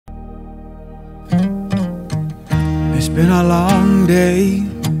It's been a long day,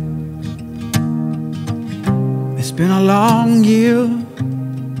 it's been a long year,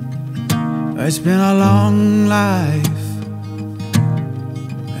 it's been a long life.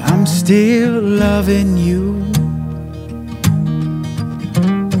 I'm still loving you.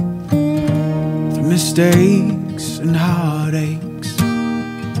 Through mistakes and heartaches,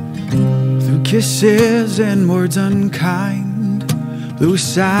 through kisses and words unkind, through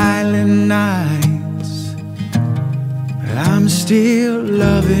silent nights, I'm still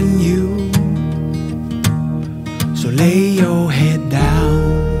loving you. So lay your head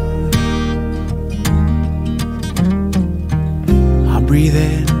down, I'll breathe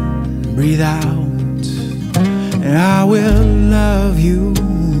in, breathe out, and I will love you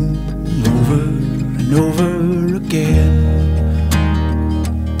over and over again.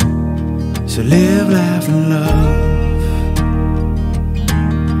 So live, laugh and love.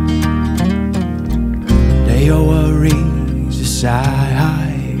 Lay your worries aside,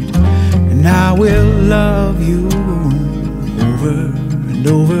 and I will love you